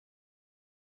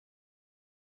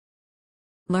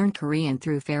Learn Korean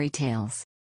through fairy tales.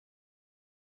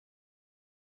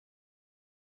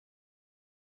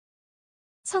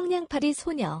 성냥팔이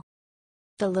소녀.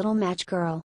 The Little Match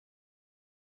Girl.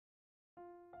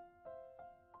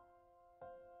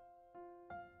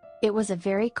 It was a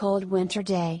very cold winter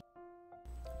day.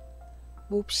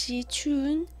 몹시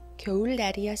추운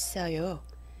겨울날이었어요.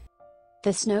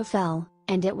 The snow fell,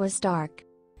 and it was dark.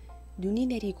 눈이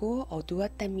내리고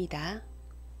어두웠답니다.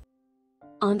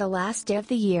 On the last day of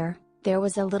the year, there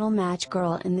was a little match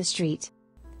girl in the street.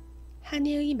 한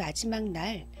해의 마지막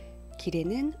날,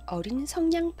 길에는 어린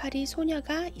성냥팔이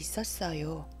소녀가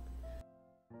있었어요.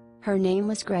 Her name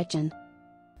was Gretchen.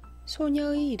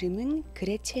 소녀의 이름은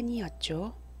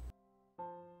그레첸이었죠.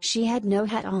 She had no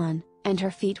hat on, and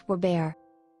her feet were bare.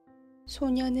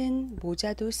 소녀는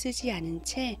모자도 쓰지 않은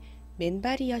채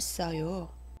맨발이었어요.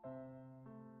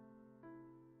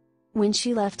 When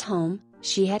she left home,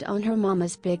 she had on her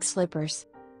mama's big slippers.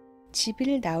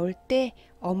 집을 나올 때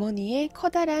어머니의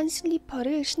커다란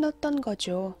슬리퍼를 신었던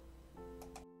거죠.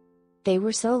 They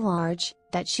were so large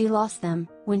that she lost them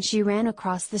when she ran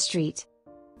across the street.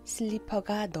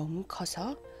 슬리퍼가 너무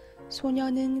커서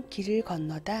소녀는 길을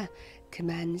건너다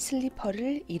그만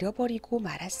슬리퍼를 잃어버리고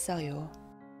말았어요.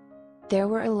 There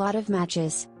were a lot of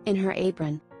matches in her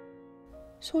apron.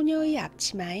 소녀의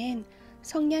앞치마엔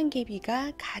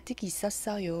성냥개비가 가득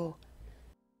있었어요.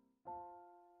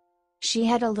 She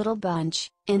had a little bunch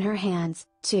in her hands,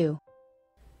 too.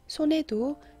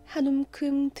 손에도 한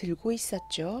움큼 들고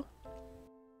있었죠.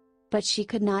 But she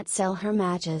could not sell her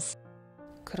matches.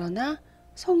 그러나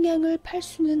성냥을 팔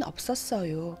수는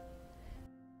없었어요.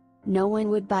 No one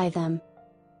would buy them.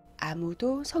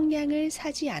 아무도 성냥을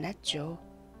사지 않았죠.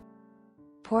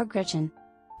 Poor Gretchen.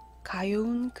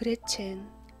 가여운 그레첸.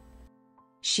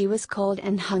 She was cold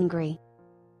and hungry.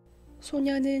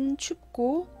 소녀는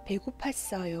춥고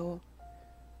배고팠어요.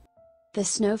 The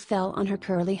snow fell on her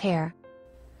curly hair.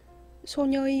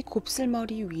 소녀의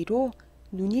곱슬머리 위로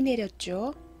눈이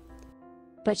내렸죠.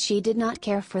 But she did not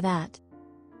care for that.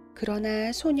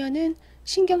 그러나 소녀는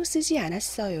신경 쓰지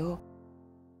않았어요.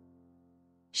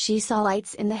 She saw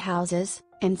lights in the houses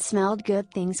and smelled good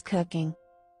things cooking.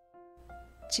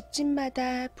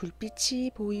 집집마다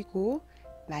불빛이 보이고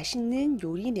맛있는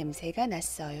요리 냄새가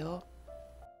났어요.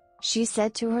 She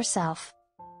said to herself,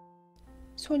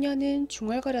 소녀는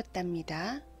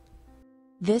중얼거렸답니다.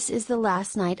 This is the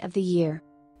last night of the year.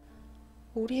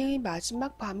 올해의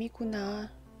마지막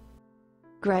밤이구나.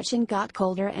 Gretchen got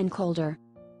colder and colder.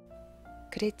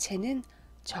 그레첸은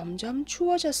점점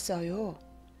추워졌어요.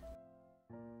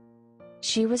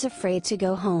 She was afraid to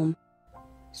go home.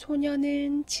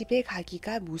 소녀는 집에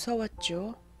가기가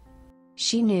무서웠죠.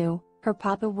 She knew her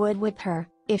papa would whip her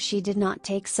if she did not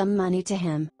take some money to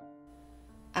him.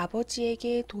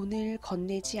 아버지에게 돈을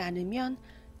건네지 않으면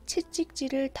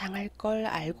채찍질을 당할 걸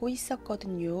알고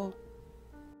있었거든요.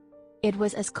 It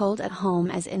was as cold at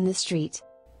home as in the street.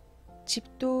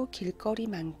 집도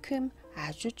길거리만큼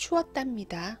아주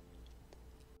추웠답니다.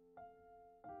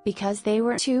 Because they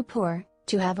were too poor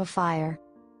to have a fire.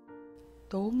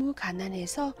 너무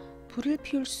가난해서 불을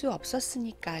피울 수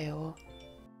없었으니까요.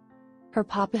 Her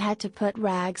papa had to put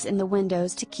rags in the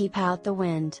windows to keep out the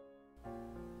wind.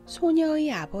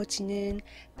 소녀의 아버지는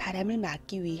바람을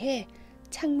막기 위해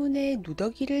창문에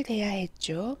누더기를 대야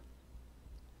했죠.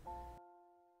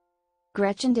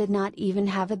 Gretchen did not even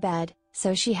have a bed,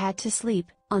 so she had to sleep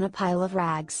on a pile of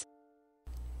rags.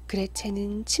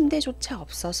 그레첸은 침대조차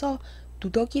없어서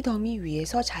누더기 더미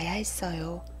위에서 자야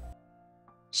했어요.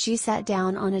 She sat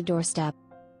down on a doorstep.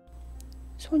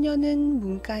 소녀는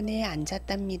문간에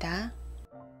앉았답니다.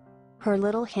 Her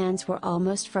little hands were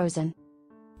almost frozen.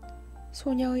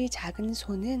 소녀의 작은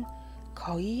손은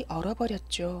거의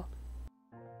얼어버렸죠.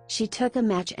 She took a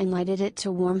match and lighted it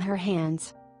to warm her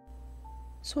hands.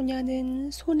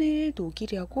 소녀는 손을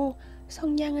녹이려고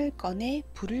성냥을 꺼내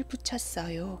불을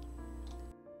붙였어요.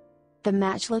 The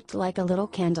match looked like a little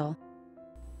candle.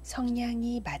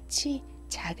 성냥이 마치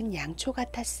작은 양초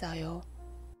같았어요.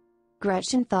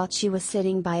 Gretchen thought she was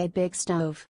sitting by a big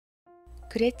stove.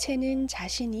 그레첸은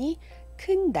자신이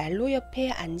큰 난로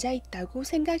옆에 앉아 있다고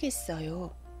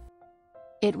생각했어요.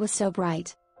 It was so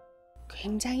bright.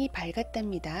 굉장히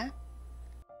밝았답니다.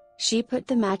 She put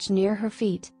the match near her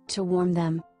feet to warm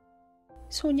them.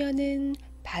 소녀는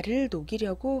발을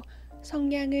녹이려고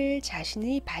성냥을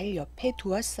자신의 발 옆에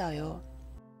두었어요.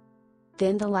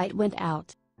 Then the light went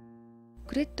out.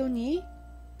 그랬더니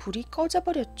불이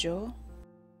꺼져버렸죠.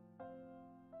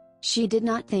 She did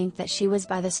not think that she was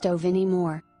by the stove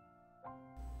anymore.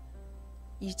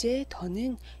 이제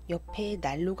더는 옆에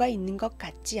난로가 있는 것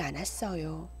같지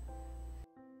않았어요.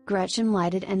 Gretchen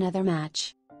lighted another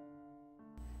match.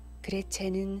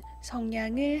 그레첸은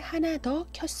성냥을 하나 더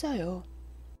켰어요.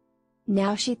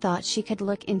 Now she thought she could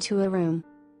look into a room.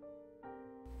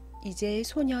 이제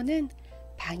소녀는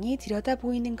방이 들여다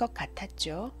보이는 것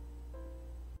같았죠.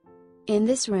 In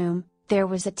this room, there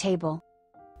was a table.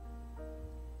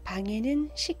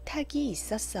 방에는 식탁이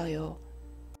있었어요.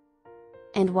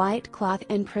 And white cloth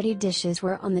and pretty dishes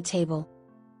were on the table.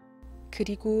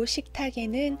 그리고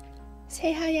식탁에는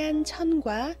새하얀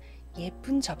천과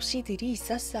예쁜 접시들이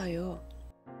있었어요.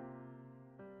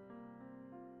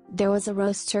 There was a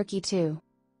roast turkey too.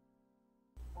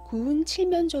 구운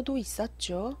칠면조도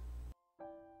있었죠.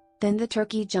 Then the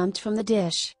turkey jumped from the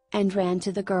dish and ran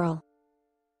to the girl.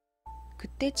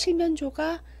 그때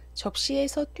칠면조가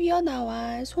접시에서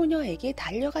뛰어나와 소녀에게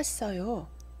달려갔어요.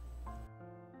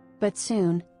 But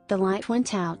soon, the light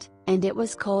went out, and it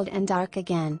was cold and dark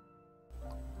again.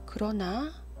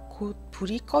 그러나 곧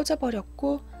불이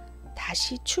꺼져버렸고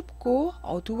다시 춥고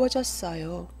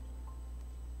어두워졌어요.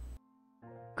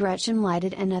 Gretchen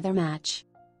lighted another match.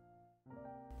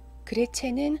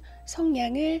 그레첸은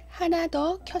성냥을 하나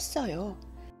더 켰어요.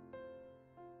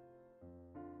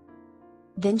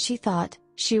 Then she thought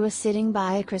she was sitting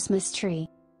by a Christmas tree.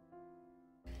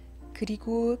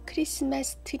 그리고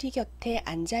크리스마스 트리 곁에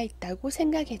앉아 있다고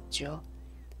생각했죠.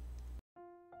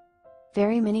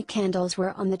 Very many candles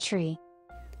were on the tree.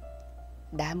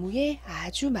 나무에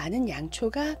아주 많은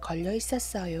양초가 걸려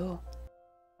있었어요.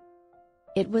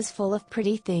 It was full of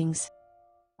pretty things.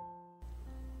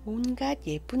 온갖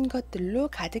예쁜 것들로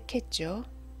가득했죠.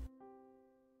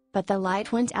 But the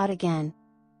light went out again.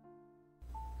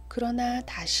 그러나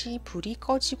다시 불이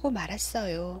꺼지고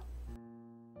말았어요.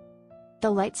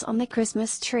 The lights on the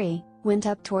Christmas tree went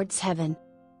up towards heaven.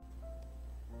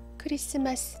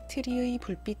 크리스마스 트리의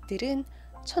불빛들은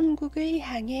천국을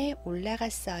향해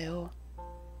올라갔어요.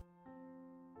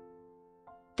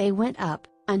 They went up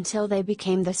until they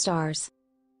became the stars.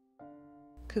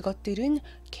 그것들은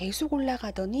계속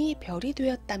올라가더니 별이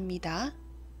되었답니다.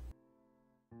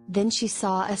 Then she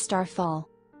saw a star fall.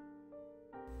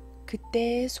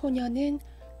 그때 소녀는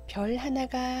별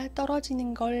하나가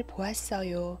떨어지는 걸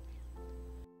보았어요.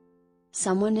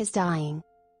 Someone is dying,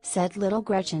 said little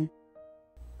Gretchen.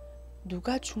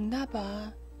 누가 죽나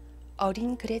봐.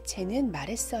 어린 그레첸은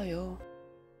말했어요.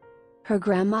 Her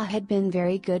grandma had been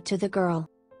very good to the girl.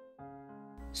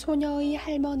 소녀의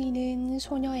할머니는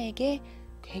소녀에게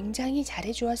굉장히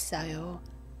잘해주었어요.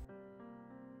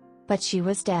 But she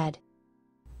was dead.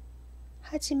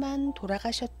 하지만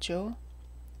돌아가셨죠.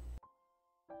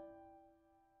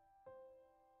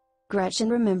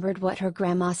 Gretchen remembered what her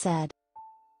grandma said.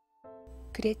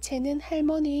 그레첸은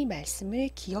할머니의 말씀을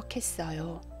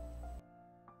기억했어요.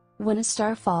 When a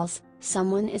star falls,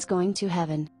 someone is going to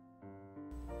heaven.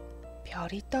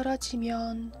 별이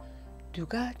떨어지면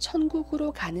누가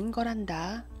천국으로 가는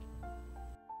거란다.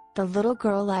 The little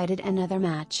girl lighted another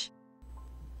match.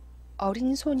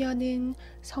 어린 소녀는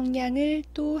성냥을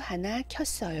또 하나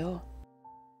켰어요.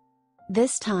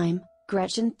 This time,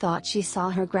 Gretchen thought she saw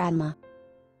her grandma.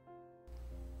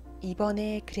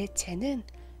 이번에 그레첸은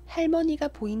할머니가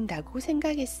보인다고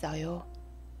생각했어요.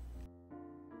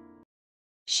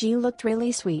 She looked really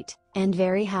sweet and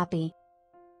very happy.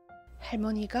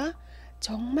 할머니가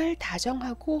정말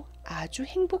다정하고 아주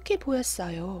행복해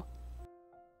보였어요.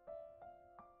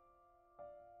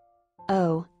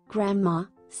 Oh, Grandma,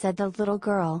 said the little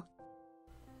girl.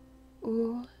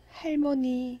 오,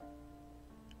 할머니.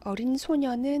 어린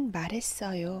소녀는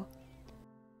말했어요.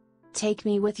 Take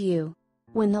me with you.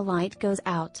 When the light goes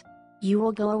out, you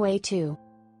will go away too.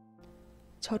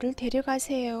 저를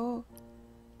데려가세요.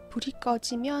 불이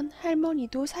꺼지면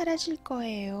할머니도 사라질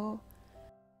거예요.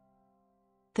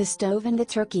 The stove and the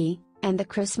turkey, and the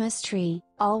Christmas tree,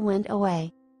 all went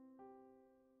away.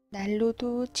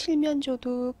 난로도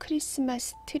칠면조도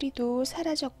크리스마스 트리도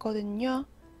사라졌거든요.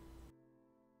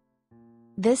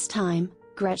 This time,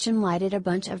 Gretchen lighted a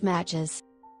bunch of matches.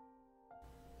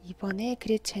 이번에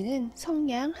그레첸은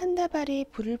성냥 한 다발에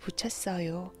불을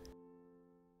붙였어요.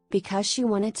 Because she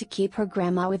wanted to keep her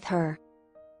grandma with her.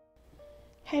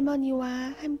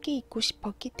 할머니와 함께 있고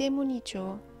싶었기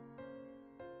때문이죠.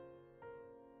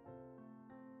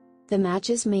 The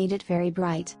matches made it very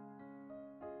bright.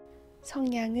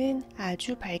 성냥은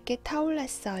아주 밝게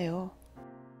타올랐어요.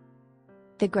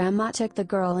 The grandma took the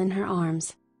girl in her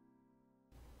arms.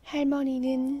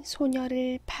 할머니는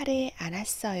소녀를 팔에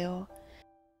안았어요.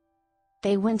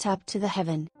 They went up to the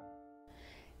heaven.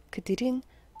 그들은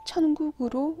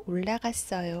천국으로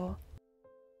올라갔어요.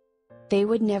 They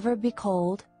would never be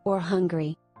cold or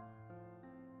hungry.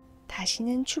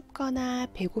 다시는 춥거나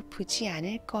배고프지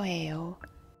않을 거예요.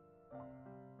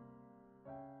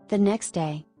 The next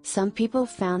day, Some people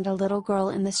found a little girl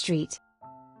in the street.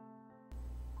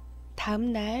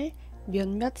 다음 날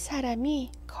몇몇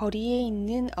사람이 거리에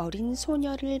있는 어린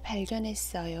소녀를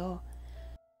발견했어요.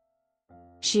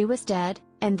 She was dead,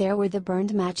 and there were the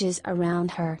burned matches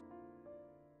around her.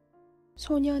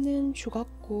 소녀는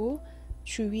죽었고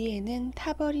주위에는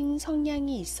타버린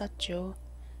성냥이 있었죠.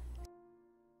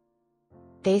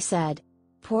 They said,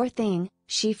 "Poor thing,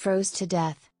 she froze to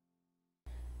death."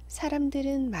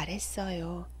 사람들은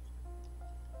말했어요.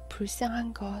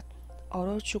 불쌍한 것,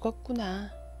 얼어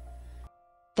죽었구나.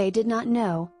 They did not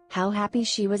know how happy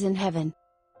she was in heaven.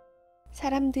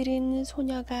 사람들은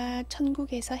소녀가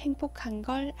천국에서 행복한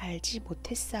걸 알지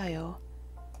못했어요.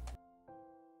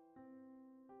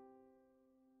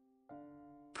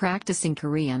 Practicing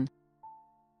Korean.